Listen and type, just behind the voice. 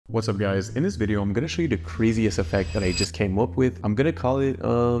What's up guys, in this video I'm going to show you the craziest effect that I just came up with. I'm going to call it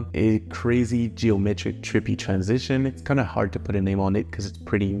a crazy geometric trippy transition. It's kind of hard to put a name on it because it's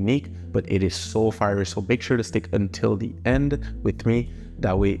pretty unique, but it is so fire, so make sure to stick until the end with me.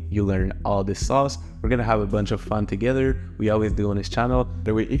 That way you learn all this sauce. We're gonna have a bunch of fun together. We always do on this channel. By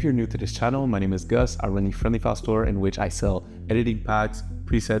the way, if you're new to this channel, my name is Gus. I run the Friendly File store in which I sell editing packs,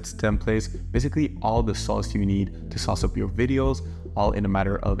 presets, templates, basically all the sauce you need to sauce up your videos, all in a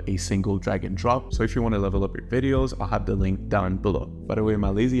matter of a single drag and drop. So if you want to level up your videos, I'll have the link down below. By the way, my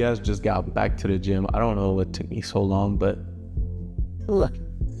lazy ass just got back to the gym. I don't know what took me so long, but look.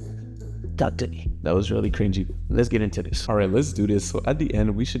 Talk to me. That was really cringy. Let's get into this. All right, let's do this. So at the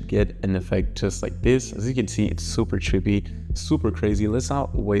end, we should get an effect just like this. As you can see, it's super trippy, super crazy. Let's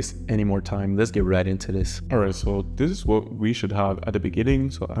not waste any more time. Let's get right into this. All right, so this is what we should have at the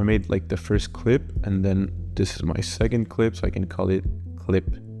beginning. So I made like the first clip, and then this is my second clip, so I can call it clip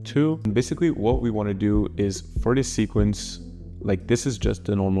 2. And basically what we want to do is for this sequence, like this is just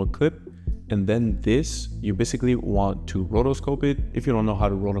a normal clip. And then this, you basically want to rotoscope it. If you don't know how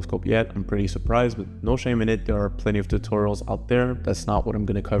to rotoscope yet, I'm pretty surprised, but no shame in it. There are plenty of tutorials out there. That's not what I'm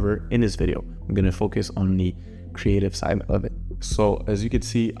gonna cover in this video. I'm gonna focus on the creative side of it. So as you can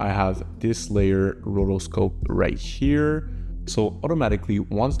see, I have this layer rotoscope right here. So automatically,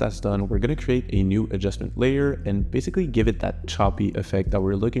 once that's done, we're gonna create a new adjustment layer and basically give it that choppy effect that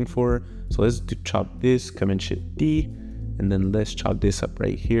we're looking for. So let's chop this, Command Shift D. And then let's chop this up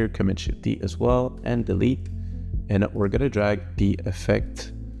right here, Command Shift D as well, and delete. And we're gonna drag the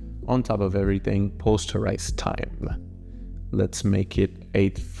effect on top of everything, posterize time. Let's make it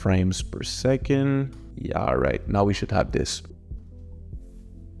 8 frames per second. Yeah, all right, now we should have this.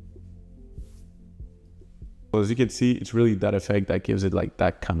 So as you can see, it's really that effect that gives it like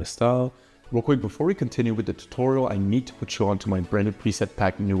that kind of style. Real quick, before we continue with the tutorial, I need to put you onto my branded preset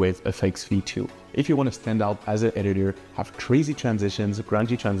pack New Wave FX V2. If you want to stand out as an editor, have crazy transitions,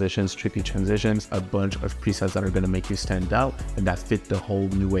 grungy transitions, trippy transitions, a bunch of presets that are going to make you stand out and that fit the whole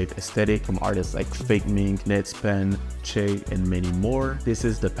New Wave aesthetic from artists like Fake Mink, Netspan, Che, and many more, this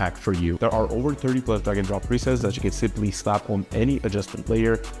is the pack for you. There are over 30 plus drag and drop presets that you can simply slap on any adjustment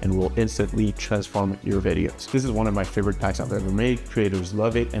layer and will instantly transform your videos. This is one of my favorite packs I've ever made. Creators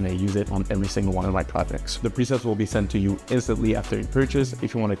love it and I use it on every single one of my projects. The presets will be sent to you instantly after you purchase.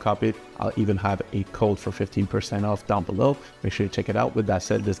 If you want to copy it, I'll even have a code for 15% off down below. Make sure you check it out. With that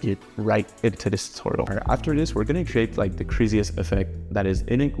said, let's get right into this tutorial. All right, after this, we're going to create like the craziest effect that is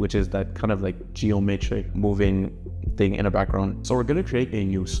in it, which is that kind of like geometric moving thing in the background. So we're going to create a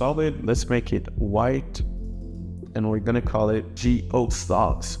new solid. Let's make it white and we're going to call it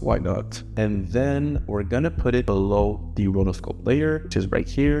GeoSauce. Why not? And then we're going to put it below the rotoscope layer, which is right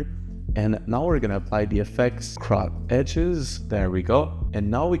here. And now we're gonna apply the effects, crop edges, there we go. And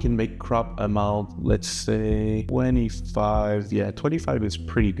now we can make crop amount, let's say 25, yeah, 25 is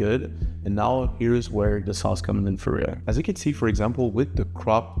pretty good. And now here's where the sauce comes in for real. As you can see, for example, with the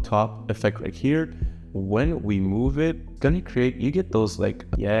crop top effect right here, when we move it, it's gonna create, you get those like,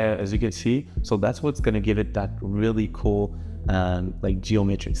 yeah, as you can see. So that's what's gonna give it that really cool like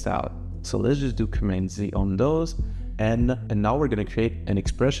geometric style. So let's just do Command Z on those. And now we're going to create an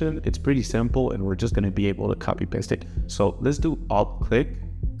expression. It's pretty simple and we're just going to be able to copy paste it. So let's do Alt click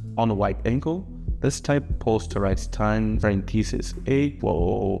on a white angle. Let's type posterize time parenthesis 8.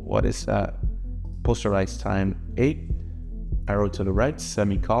 Whoa, what is that? Posterize time 8. Arrow to the right,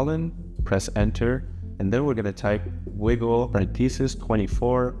 semicolon, press enter. And then we're going to type wiggle parenthesis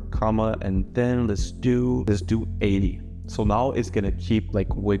 24, comma, and then let's do 80. So now it's going to keep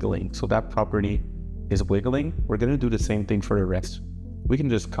like wiggling. So that property is wiggling. We're gonna do the same thing for the rest. We can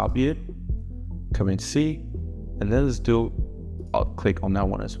just copy it, Command C, and then let's do Alt click on that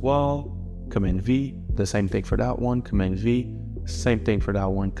one as well, Command V, the same thing for that one, Command V, same thing for that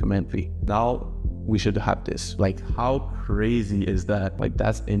one, Command V. Now we should have this. Like, how crazy is that? Like,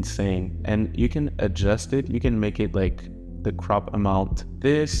 that's insane. And you can adjust it. You can make it like the crop amount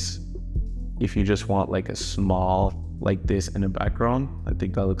this, if you just want like a small like this in the background. I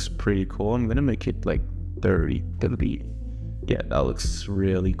think that looks pretty cool. I'm gonna make it like 30. Yeah, that looks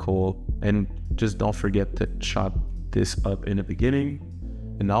really cool. And just don't forget to chop this up in the beginning.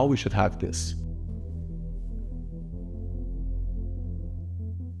 And now we should have this.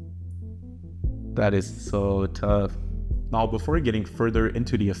 That is so tough. Now, before getting further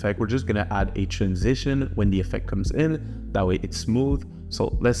into the effect, we're just gonna add a transition when the effect comes in. That way it's smooth.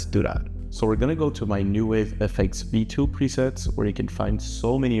 So let's do that. So we're gonna go to my New Wave FX V2 presets where you can find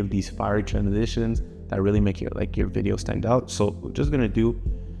so many of these fire transitions that really make your video stand out. So we're just gonna do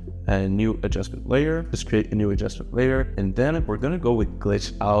a new adjustment layer. Just create a new adjustment layer. And then we're gonna go with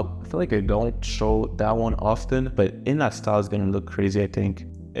glitch out. I feel like I don't show that one often, but in that style is gonna look crazy, I think.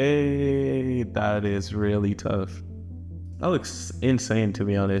 Hey, that is really tough. That looks insane, to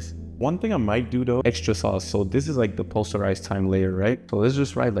be honest. One thing I might do though, extra sauce. So this is like the posterized time layer, right? So let's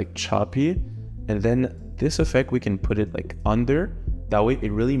just write like choppy. And then this effect, we can put it like under. That way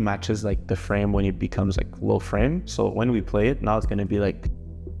it really matches like the frame when it becomes like low frame. So when we play it, now it's gonna be like,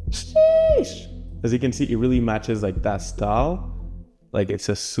 sheesh. As you can see, it really matches like that style. Like it's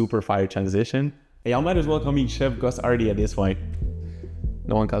a super fire transition. Hey, I might as well call me Chef Gus already at this point.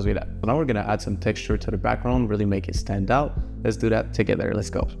 No one calls me that. So now we're gonna add some texture to the background, really make it stand out. Let's do that together, let's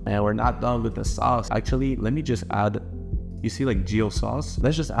go. And we're not done with the sauce. Actually, let me just add, you see like geo sauce?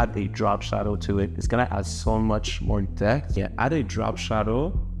 Let's just add a drop shadow to it. It's gonna add so much more depth. Yeah, add a drop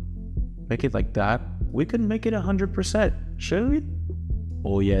shadow, make it like that. We could make it 100%, should we?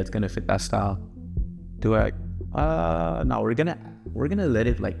 Oh yeah, it's gonna fit that style. Do I, no, we're gonna let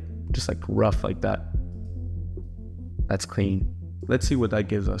it like, just like rough like that. That's clean. Let's see what that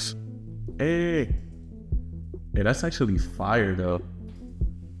gives us. Hey, that's actually fire though.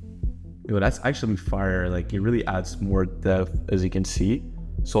 Yo, that's actually fire. Like it really adds more depth, as you can see.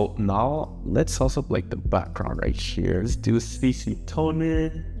 So now let's sauce up like the background right here. Let's do CC toner.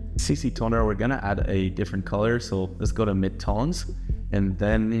 CC toner, we're gonna add a different color. So let's go to mid-tones and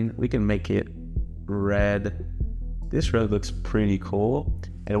then we can make it red. This red looks pretty cool.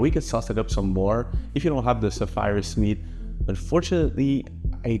 And we can sauce it up some more. If you don't have the Sapphire Suite, unfortunately,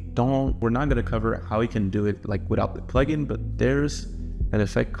 we're not gonna cover how you can do it like without the plugin, but there's an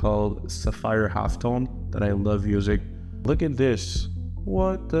effect called Sapphire Halftone that I love using. Look at this.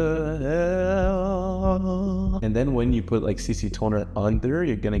 What the hell? And then when you put like CC toner under,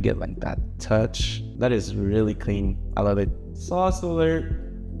 you're gonna get like that touch. That is really clean. I love it. Sauce alert.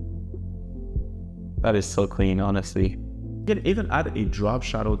 That is so clean, honestly. You can even add a drop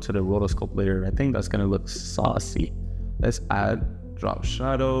shadow to the rotoscope layer. I think that's gonna look saucy. Let's add drop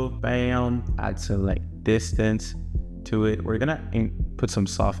shadow, bam, add some like distance to it. We're gonna put some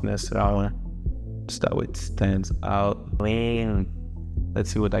softness to that one, just that way it stands out. Clean.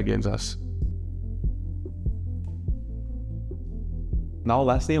 Let's see what that gives us. Now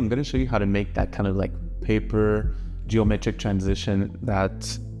lastly, I'm gonna show you how to make that kind of like paper geometric transition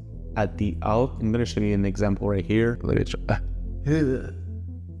that's at the out. I'm gonna show you an example right here.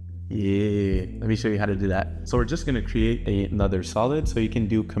 Yeah, let me show you how to do that. So we're just gonna create another solid. So you can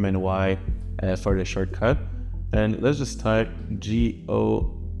do Command Y for the shortcut. And let's just type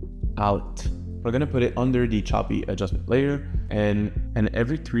geo out. We're gonna put it under the choppy adjustment layer. And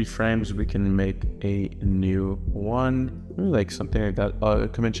every 3 frames, we can make a new one. Like something like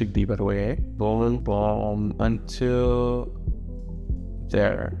that. Command Shift D, by the way. Boom, boom, until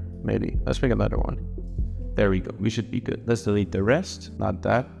there, maybe. Let's make another one. There we go, we should be good. Let's delete the rest, not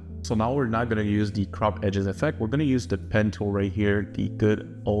that. So now we're not gonna use the crop edges effect. We're gonna use the pen tool right here, the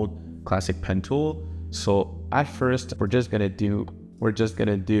good old classic pen tool. So at first, we're just gonna do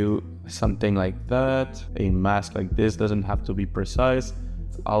something like that. A mask like this doesn't have to be precise.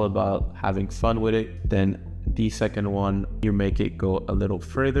 It's all about having fun with it. Then the second one, you make it go a little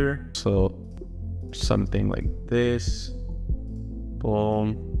further. So something like this,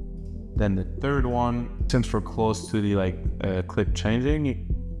 boom. Then the third one, since we're close to the like clip changing,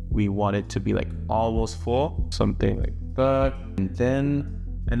 we want it to be like almost full, something like that. And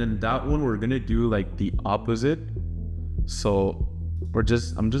then that one, we're gonna do like the opposite. So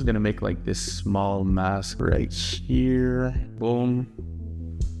I'm just gonna make like this small mask right here, boom.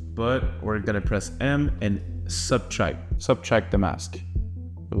 But we're gonna press M and subtract the mask.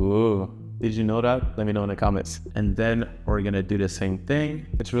 Ooh, did you know that? Let me know in the comments. And then we're gonna do the same thing.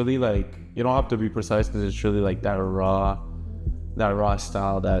 It's really like, you don't have to be precise because it's really like that raw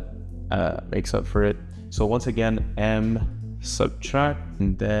style that makes up for it. So once again, M, subtract,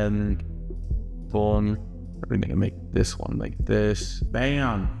 and then boom, we're gonna make this one like this,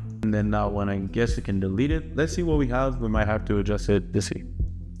 bam. And then now when I guess we can delete it, let's see what we have. We might have to adjust it. Let's see.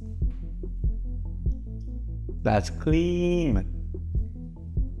 That's clean.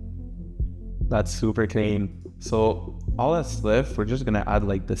 That's super clean. So all that's left, we're just gonna add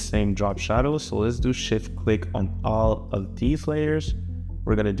like the same drop shadow. So let's do shift click on all of these layers.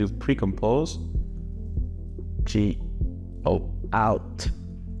 We're gonna do pre-compose, G-O out.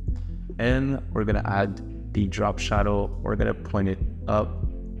 And we're gonna add the drop shadow. We're gonna point it up,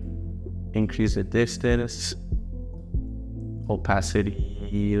 increase the distance,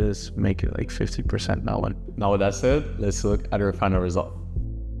 opacity, let's make it like 50% now. Now with that said, let's look at our final result. .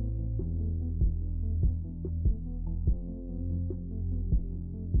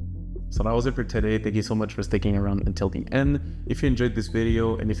 So that was it for today. Thank you so much for sticking around until the end. If you enjoyed this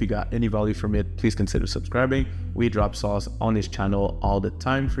video and if you got any value from it, please consider subscribing. We drop sauce on this channel all the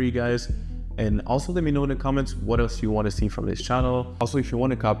time for you guys. And also let me know in the comments what else you want to see from this channel. Also, if you want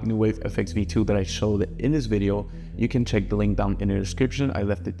to copy New Wave FX V2 that I showed in this video, you can check the link down in the description. I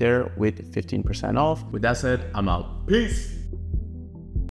left it there with 15% off. With that said, I'm out. Peace.